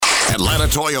Atlanta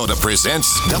Toyota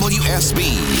presents WSB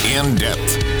In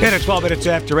Depth. And at 12 minutes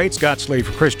after 8, Scott Slade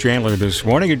for Chris Chandler this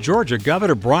morning. In Georgia,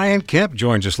 Governor Brian Kemp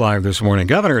joins us live this morning.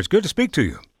 Governor, it's good to speak to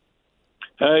you.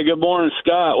 Hey, good morning,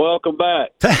 Scott. Welcome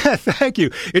back. Thank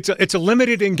you. It's a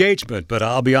limited engagement, but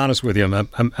I'll be honest with you,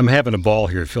 I'm having a ball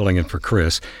here filling in for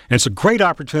Chris, and it's a great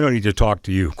opportunity to talk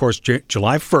to you. Of course,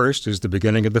 July 1st is the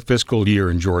beginning of the fiscal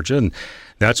year in Georgia, and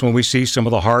that's when we see some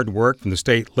of the hard work from the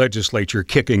state legislature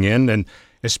kicking in, and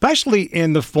especially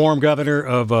in the form, Governor,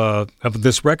 of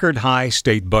this record-high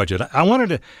state budget. I wanted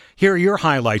to hear your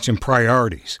highlights and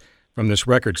priorities from this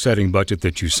record-setting budget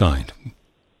that you signed.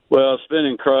 Well, it's been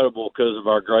incredible because of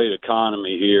our great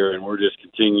economy here, and we're just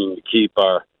continuing to keep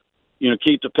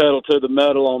the pedal to the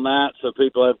metal on that so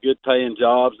people have good paying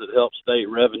jobs that help state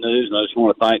revenues. And I just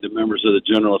want to thank the members of the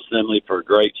General Assembly for a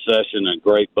great session and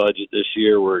great budget this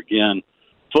year. We're, again,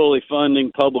 fully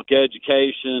funding public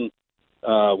education.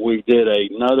 We did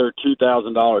another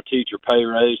 $2,000 teacher pay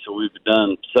raise, so we've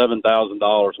done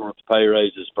 $7,000 worth of pay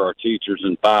raises for our teachers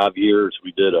in 5 years.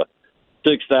 We did a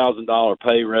 $6,000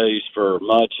 pay raise for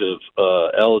much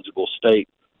of eligible state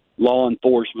law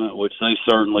enforcement, which they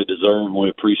certainly deserve, and we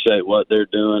appreciate what they're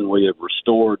doing. We have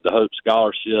restored the Hope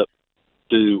Scholarship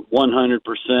to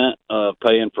 100% of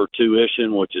paying for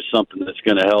tuition, which is something that's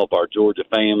going to help our Georgia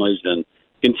families, and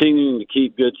continuing to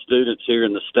keep good students here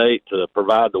in the state to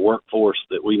provide the workforce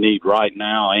that we need right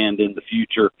now and in the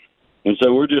future. And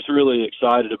so we're just really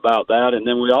excited about that. And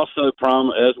then we also,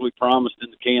 as we promised in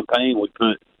the campaign, we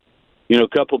put a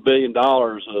couple $1 billion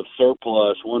of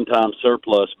surplus, one-time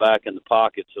surplus back in the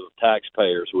pockets of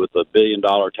taxpayers with a $1 billion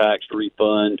tax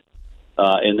refund,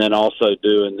 and then also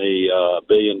doing the $1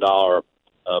 billion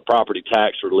property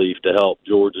tax relief to help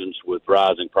Georgians with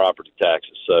rising property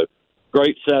taxes. So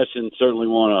great session. Certainly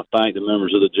want to thank the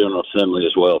members of the General Assembly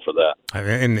as well for that.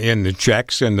 And the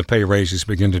checks and the pay raises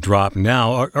begin to drop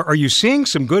now. Are you seeing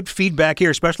some good feedback here,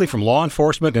 especially from law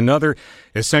enforcement and other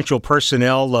essential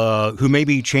personnel who may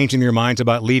be changing their minds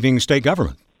about leaving state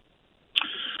government?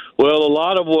 Well, a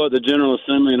lot of what the General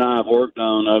Assembly and I have worked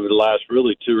on over the last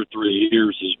really 2 or 3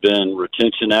 years has been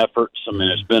retention efforts. I mean,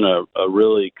 it's been a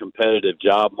really competitive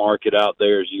job market out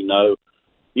there, as you know.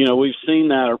 We've seen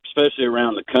that, especially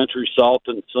around the country,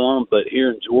 soften some, but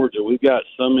here in Georgia, we've got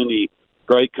so many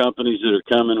great companies that are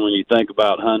coming. When you think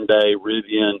about Hyundai,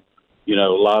 Rivian, a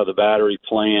lot of the battery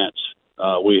plants.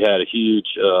 We had a huge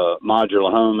modular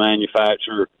home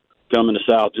manufacturer coming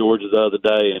to South Georgia the other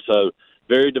day. And so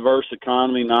very diverse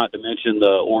economy, not to mention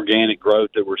the organic growth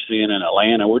that we're seeing in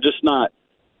Atlanta. We're just not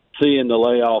seeing the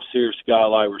layoffs here,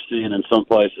 Scott, like we're seeing in some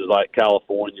places like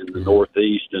California and the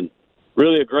Northeast. And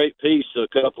really a great piece a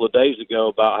couple of days ago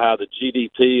about how the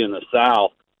GDP in the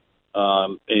South,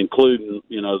 including,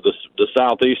 the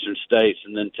southeastern states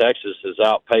and then Texas, is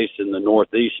outpacing the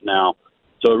Northeast now.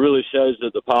 So it really shows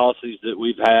that the policies that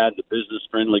we've had, the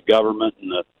business-friendly government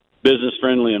and the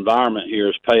business-friendly environment here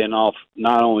is paying off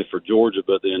not only for Georgia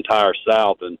but the entire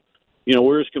South. And,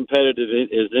 we're as competitive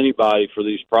as anybody for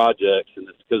these projects, and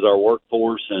it's because our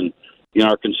workforce and,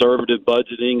 our conservative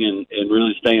budgeting and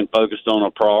really staying focused on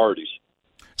our priorities.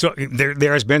 So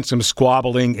there has been some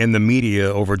squabbling in the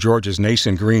media over Georgia's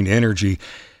nascent green energy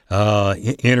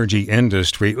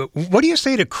industry. What do you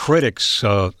say to critics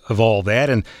of all that?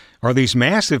 And are these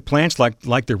massive plants like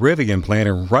the Rivian plant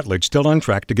in Rutledge still on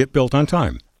track to get built on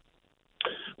time?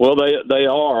 Well, they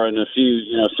are, and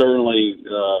certainly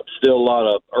still a lot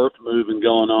of earth moving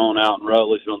going on out in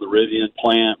Rutledge on the Rivian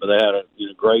plant, but they had a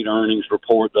great earnings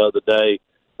report the other day.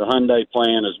 The Hyundai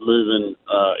plant is moving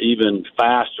even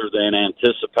faster than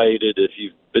anticipated. If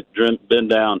you've been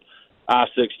down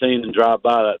I-16 and drive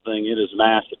by that thing, it is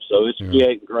massive. So it's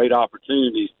creating great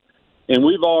opportunities. And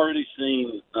we've already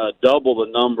seen double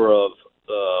the number of,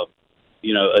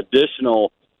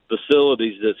 additional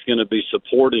facilities that's going to be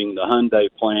supporting the Hyundai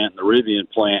plant and the Rivian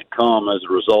plant come as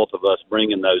a result of us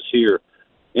bringing those here.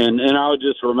 And I would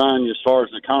just remind you, as far as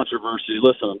the controversy,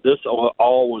 listen, this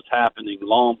all was happening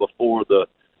long before the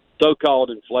so-called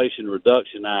Inflation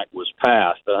Reduction Act was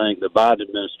passed. I think the Biden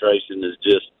administration has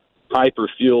just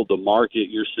hyper-fueled the market.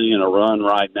 You're seeing a run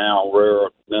right now on rare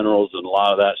earth minerals, and a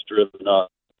lot of that's driven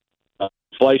up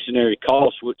inflationary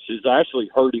costs, which is actually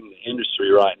hurting the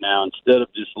industry right now instead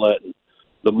of just letting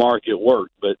the market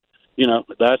work. But,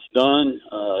 that's done.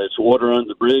 It's water under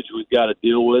the bridge. We've got to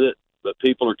deal with it. But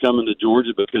people are coming to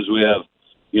Georgia because we have,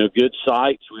 good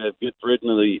sites. We have good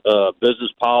friendly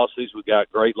business policies. We've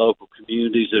got great local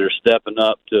communities that are stepping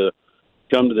up to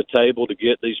come to the table to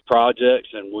get these projects,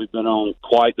 and we've been on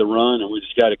quite the run, and we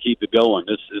just got to keep it going.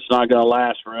 It's not going to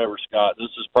last forever, Scott.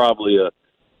 This is probably a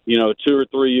a 2 or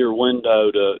 3 year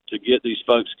window to get these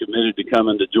folks committed to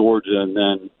coming to Georgia, and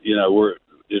then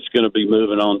it's going to be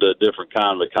moving on to a different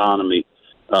kind of economy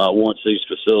once these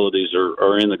facilities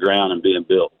are in the ground and being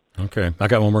built. Okay, I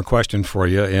got one more question for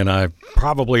you, and I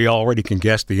probably already can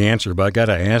guess the answer, but I got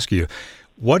to ask you,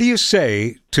 what do you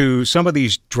say to some of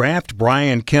these draft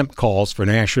Brian Kemp calls for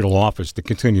national office to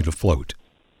continue to float?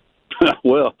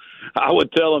 Well, I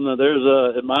would tell them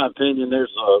that in my opinion,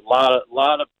 there's a lot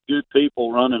of good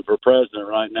people running for president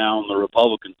right now on the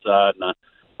Republican side, and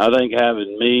I think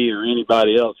having me or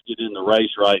anybody else get in the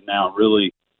race right now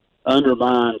really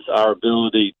undermines our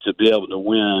ability to be able to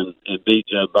win and beat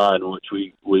Joe Biden, which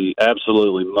we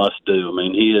absolutely must do. I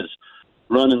mean, he is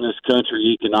running this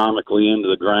country economically into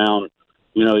the ground.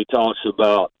 He talks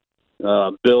about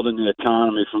building the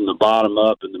economy from the bottom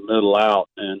up and the middle out,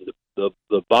 and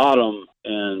the bottom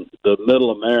and the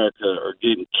middle America are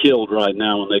getting killed right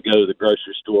now when they go to the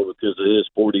grocery store because of his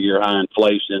 40-year high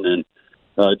inflation and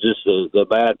just the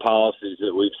bad policies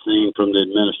that we've seen from the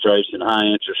administration, high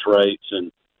interest rates,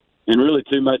 and really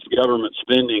too much government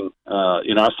spending.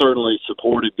 I certainly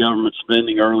supported government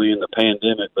spending early in the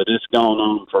pandemic, but it's gone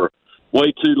on for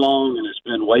way too long, and it's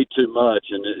been way too much,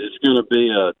 and it's going to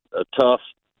be a tough,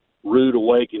 rude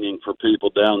awakening for people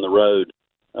down the road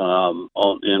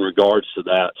in regards to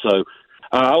that. So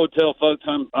I would tell folks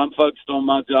I'm focused on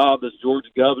my job as Georgia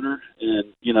governor,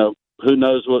 and, who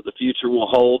knows what the future will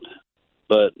hold,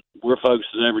 but we're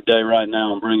focusing every day right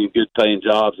now on bringing good-paying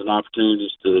jobs and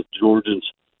opportunities to Georgians,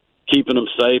 keeping them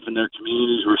safe in their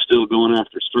communities. We're still going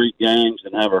after street gangs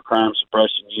and have our crime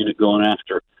suppression unit going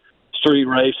after street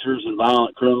racers and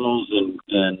violent criminals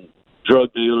and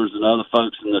drug dealers and other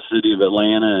folks in the city of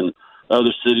Atlanta and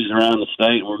other cities around the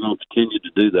state, and we're going to continue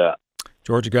to do that.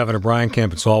 Georgia Governor Brian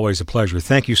Kemp, it's always a pleasure.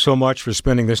 Thank you so much for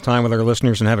spending this time with our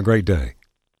listeners, and have a great day.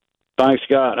 Thanks,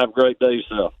 Scott. Have a great day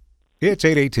yourself. It's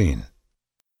 8:18.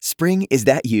 Spring, is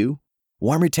that you?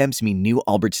 Warmer temps mean new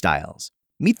Allbirds styles.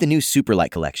 Meet the new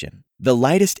Superlight collection, the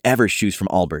lightest ever shoes from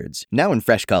Allbirds, now in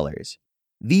fresh colors.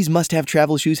 These must-have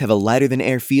travel shoes have a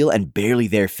lighter-than-air feel and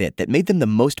barely-there fit that made them the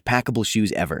most packable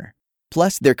shoes ever.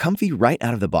 Plus, they're comfy right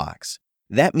out of the box.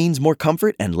 That means more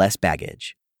comfort and less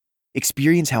baggage.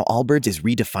 Experience how Allbirds is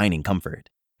redefining comfort.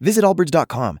 Visit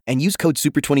allbirds.com and use code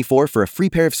SUPER24 for a free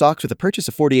pair of socks with a purchase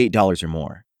of $48 or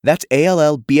more. That's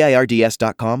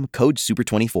ALLBIRDS.com, code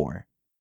SUPER24.